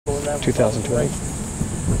have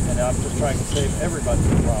 2012. And I'm just trying to save everybody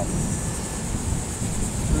the problem.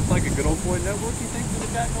 Is this like a good old boy network, you think, that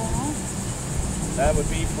we got going on? That would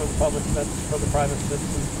be for the public, that's for the private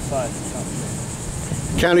citizens to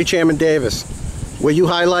decide. County Chairman Davis, were you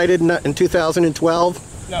highlighted in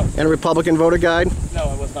 2012 No, in a Republican voter guide? no,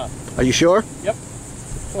 I was not. Are you sure? Yep.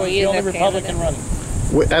 I Were was you the only the Republican candidate?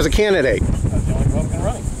 running. As a candidate, I was the only Republican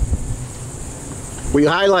running. were you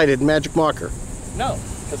highlighted in Magic Marker? No,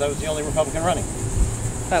 because I was the only Republican running.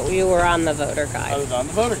 But you were on the voter I guide. was on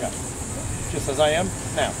the voter guide, just as I am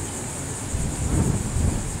now.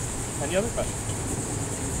 Any other questions?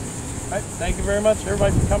 All right, thank you very much,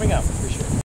 everybody, for coming out. Appreciate it.